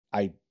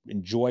I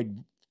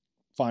enjoyed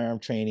firearm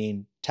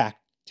training,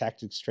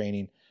 tactics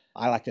training.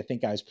 I like to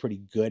think I was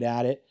pretty good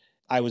at it.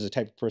 I was the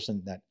type of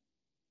person that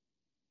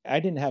I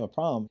didn't have a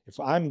problem. If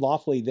I'm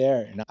lawfully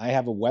there and I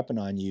have a weapon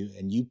on you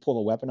and you pull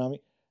a weapon on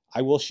me,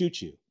 I will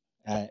shoot you.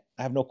 I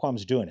have no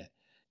qualms doing it.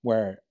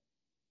 Where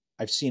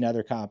I've seen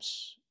other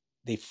cops,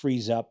 they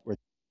freeze up or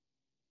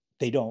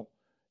they don't,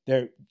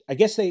 I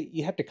guess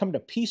you have to come to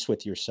peace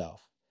with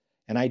yourself.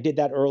 And I did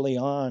that early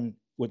on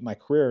with my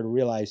career to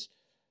realize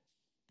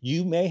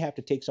you may have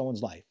to take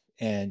someone's life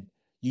and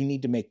you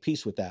need to make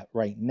peace with that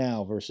right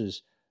now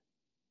versus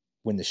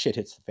when the shit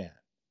hits the fan.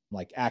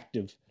 Like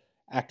active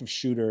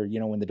shooter, you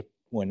know,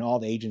 when all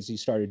the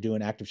agencies started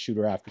doing active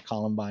shooter after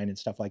Columbine and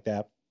stuff like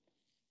that.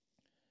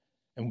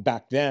 And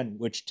back then,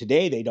 which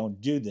today they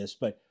don't do this,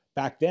 but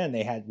back then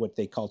they had what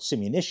they called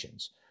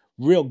simunitions,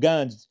 real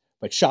guns,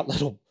 but shot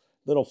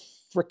little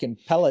freaking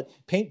pellet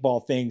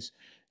paintball things,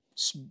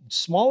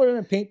 smaller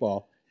than a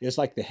paintball. It's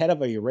like the head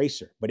of an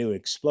eraser, but it would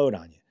explode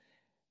on you.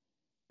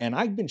 And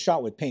I've been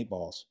shot with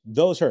paintballs.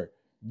 Those hurt.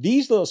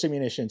 These little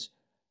simunitions,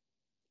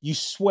 you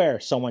swear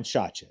someone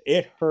shot you.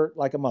 It hurt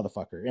like a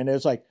motherfucker. And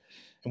it's like,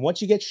 and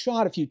once you get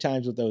shot a few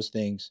times with those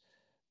things,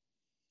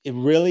 it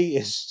really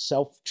is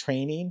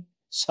self-training,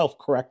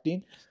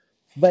 self-correcting.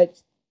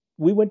 But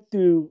I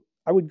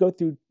would go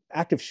through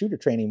active shooter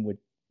training with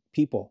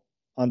people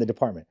on the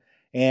department.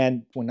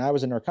 And when I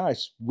was in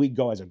narcotics, we'd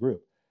go as a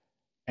group.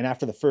 And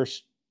after the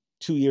first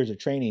 2 years of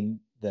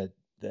training, the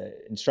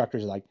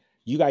instructors are like,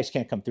 you guys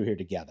can't come through here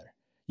together.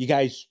 You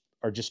guys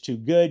are just too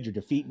good. You're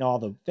defeating all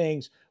the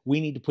things. We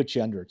need to put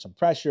you under some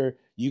pressure.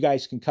 You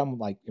guys can come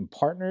like in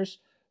partners,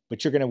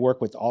 but you're going to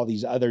work with all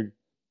these other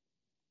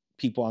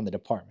people on the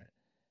department.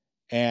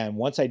 And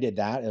once I did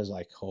that, it was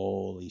like,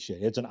 holy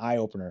shit. It's an eye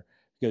opener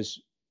because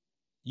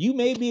you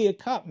may be a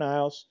cop,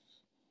 Niles,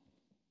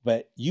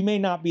 but you may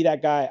not be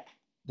that guy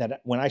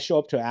that when I show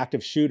up to an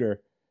active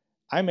shooter,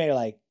 I may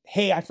like,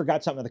 hey, I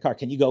forgot something in the car.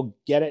 Can you go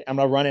get it? I'm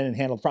going to run in and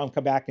handle the problem.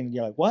 Come back and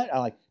you're like, what? I'm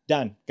like,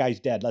 done. Guy's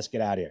dead. Let's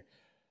get out of here.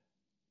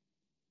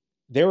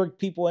 There were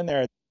people in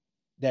there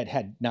that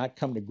had not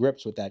come to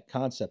grips with that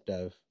concept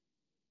of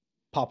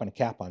popping a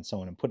cap on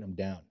someone and putting them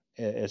down.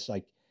 It's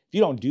like, if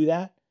you don't do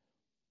that,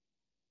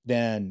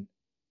 then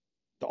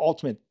the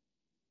ultimate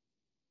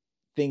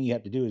thing you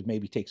have to do is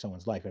maybe take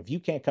someone's life. If you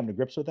can't come to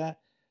grips with that,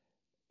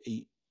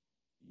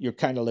 you're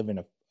kind of living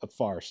a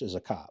farce as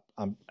a cop.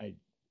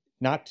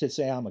 Not to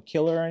say I'm a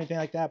killer or anything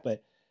like that,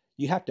 but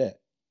you have to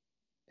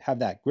have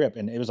that grip.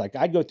 And it was like,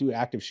 I'd go through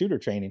active shooter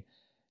training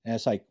and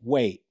it's like,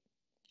 wait,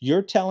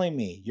 you're telling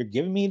me, you're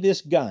giving me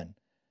this gun,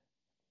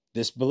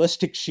 this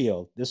ballistic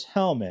shield, this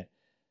helmet,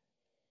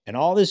 and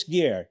all this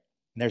gear,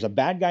 and there's a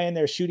bad guy in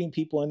there shooting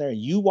people in there, and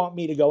you want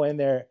me to go in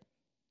there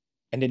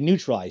and to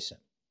neutralize him?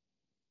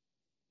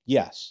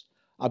 Yes,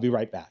 I'll be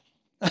right back.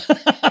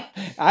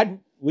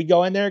 We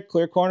go in there,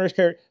 clear corners,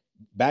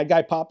 bad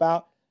guy pop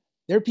out.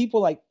 There are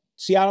people like,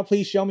 Seattle,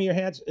 please show me your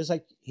hands. It's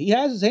like, he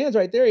has his hands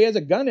right there. He has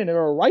a gun in it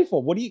or a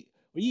rifle. What do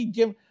you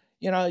give?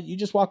 You know, you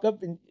just walk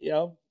up and, you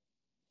know,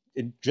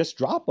 and just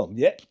drop them.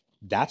 Yeah,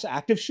 that's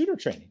active shooter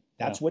training.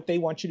 That's what they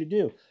want you to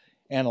do.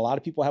 And a lot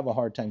of people have a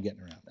hard time getting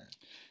around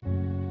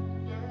that.